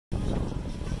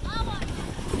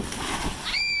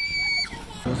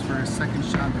our second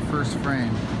shot, the first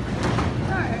frame.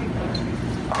 Alright.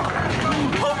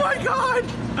 Oh my god!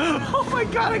 Oh my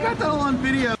god, I got that all on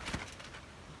video!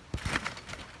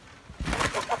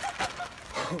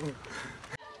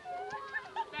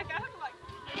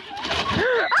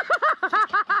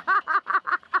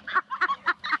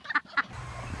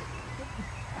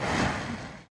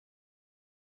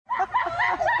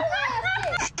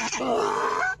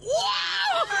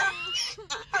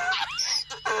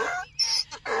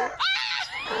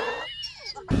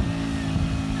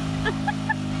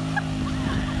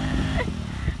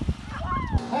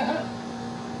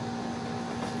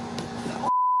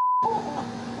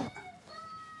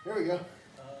 There we go.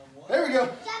 There we go.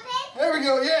 There we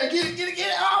go. Yeah, get it, get it, get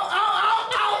it. Ow, ow,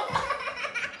 ow,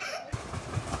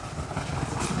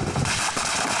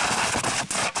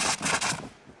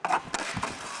 ow.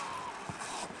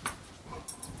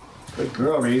 Good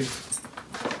girl, Reese.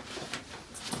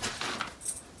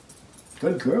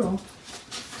 Good girl.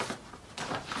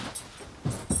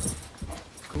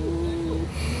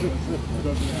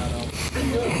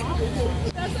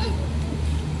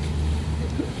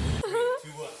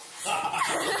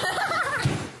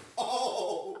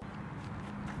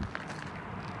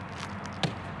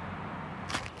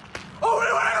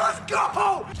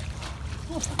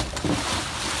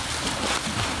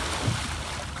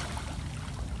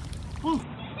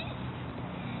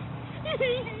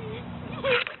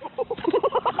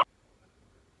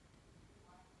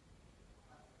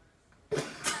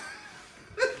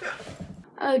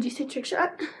 Oh, did you say trick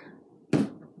shot?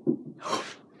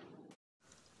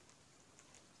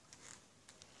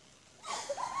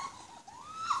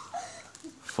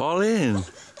 Fall in.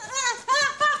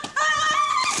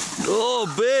 Oh,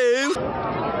 babe.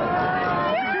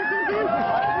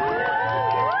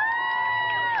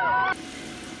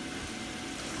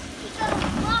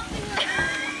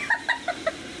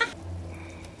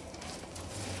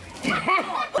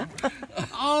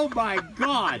 Oh my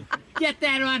God! Get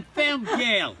that on film,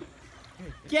 Gail.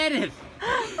 Get it.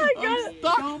 I got it.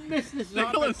 Don't miss this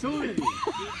opportunity.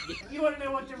 You want to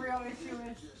know what the real issue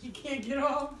is? You can't get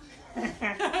home.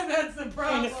 That's the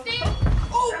problem.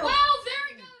 Oh, wow, there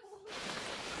he goes.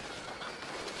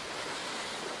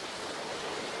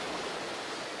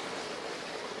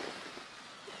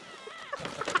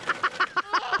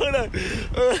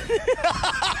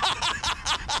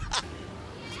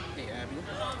 Hey, Abby.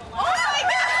 Oh my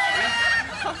God!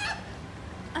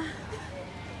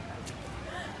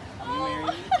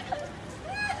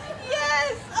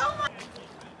 Yes! Oh my!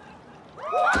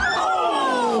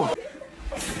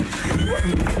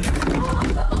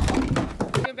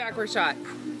 A backward shot.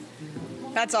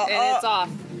 That's all. And it's off.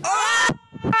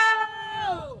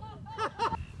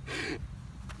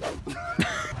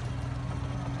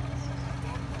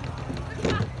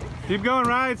 Keep going,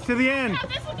 Rides, to the end. Yeah,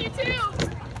 this with you too.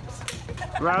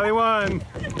 Riley won.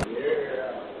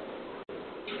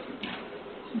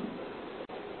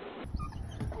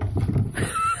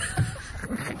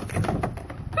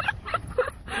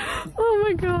 Oh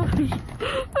my gosh.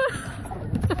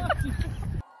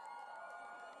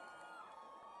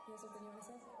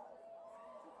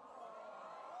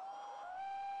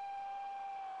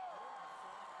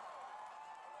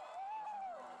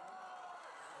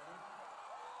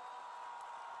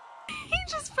 He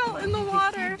just fell in the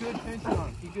water. Keep good tension on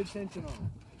him. Keep good tension on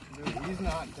him. Dude, he's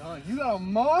not done. You got a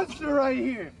monster right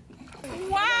here.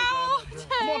 Wow.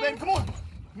 Come on, baby. Come on.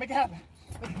 Make it happen.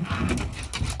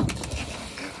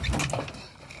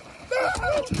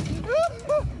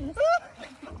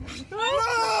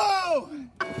 No!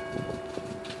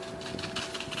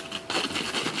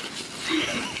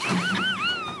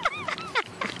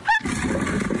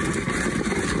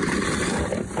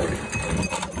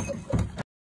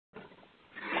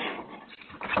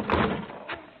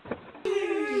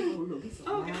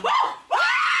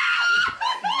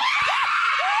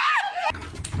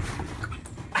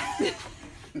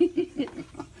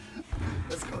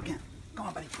 Let's go again. Come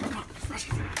on, buddy. Come on. Rush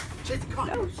it. Chase it. Come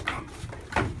on.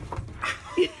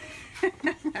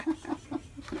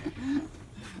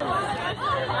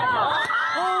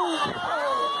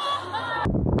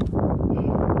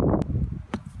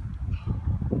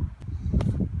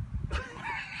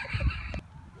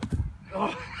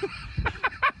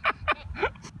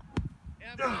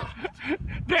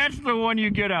 That's the one you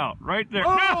get out, right there.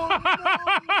 Oh, no.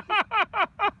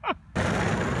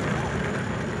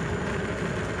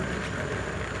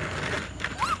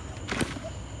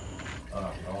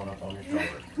 Rolling up on your shoulder.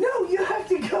 No, you have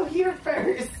to go here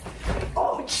first.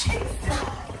 Oh, Jesus.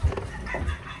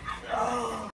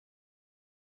 Oh.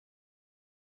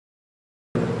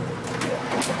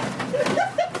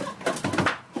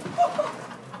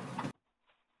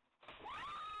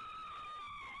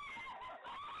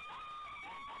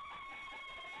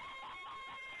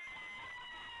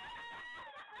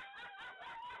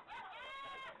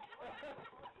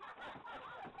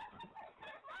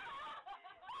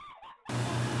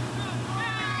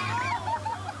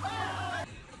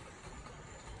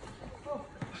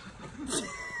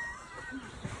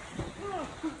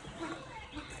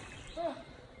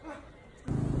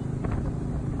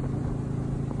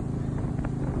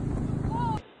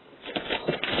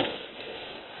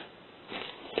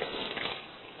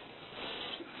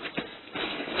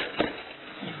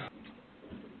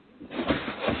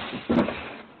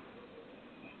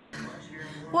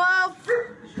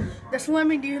 Listen to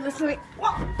me, dude. Listen to me.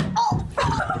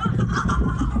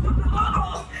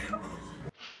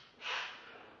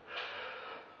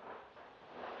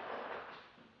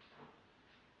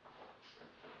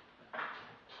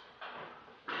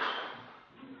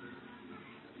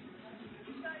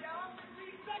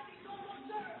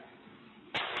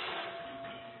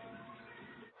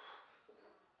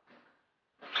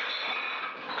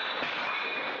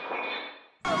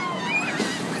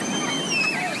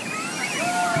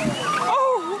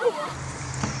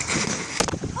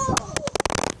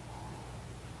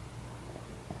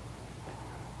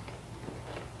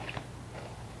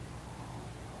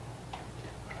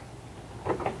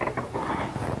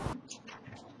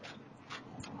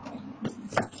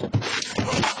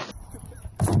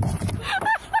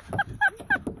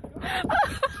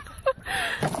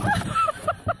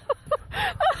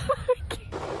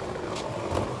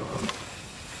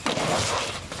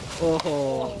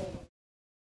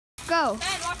 Go.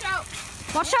 Ben, watch out.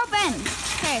 Watch out, Ben.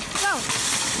 Okay, go.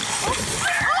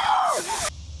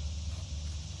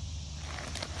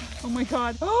 Oh my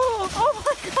god. Oh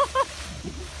my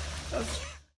god.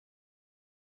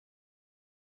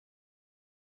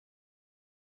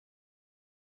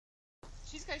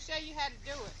 She's gonna show you how to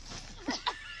do it.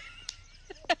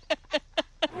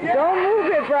 Don't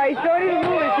move it, Bryce. Don't even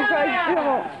move it. She's trying to kill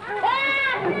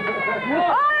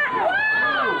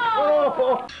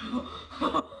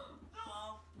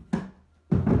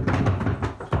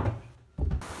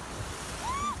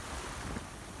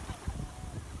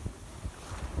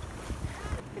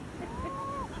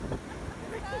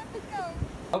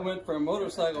I went for a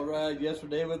motorcycle ride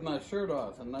yesterday with my shirt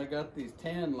off, and I got these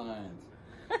tan lines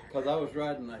because I was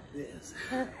riding like this.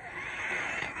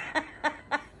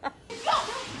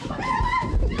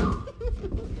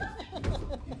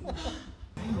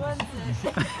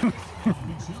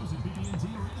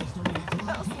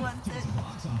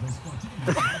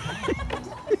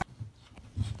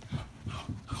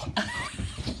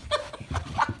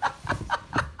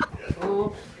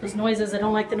 Oh, those noises. I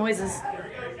don't like the noises.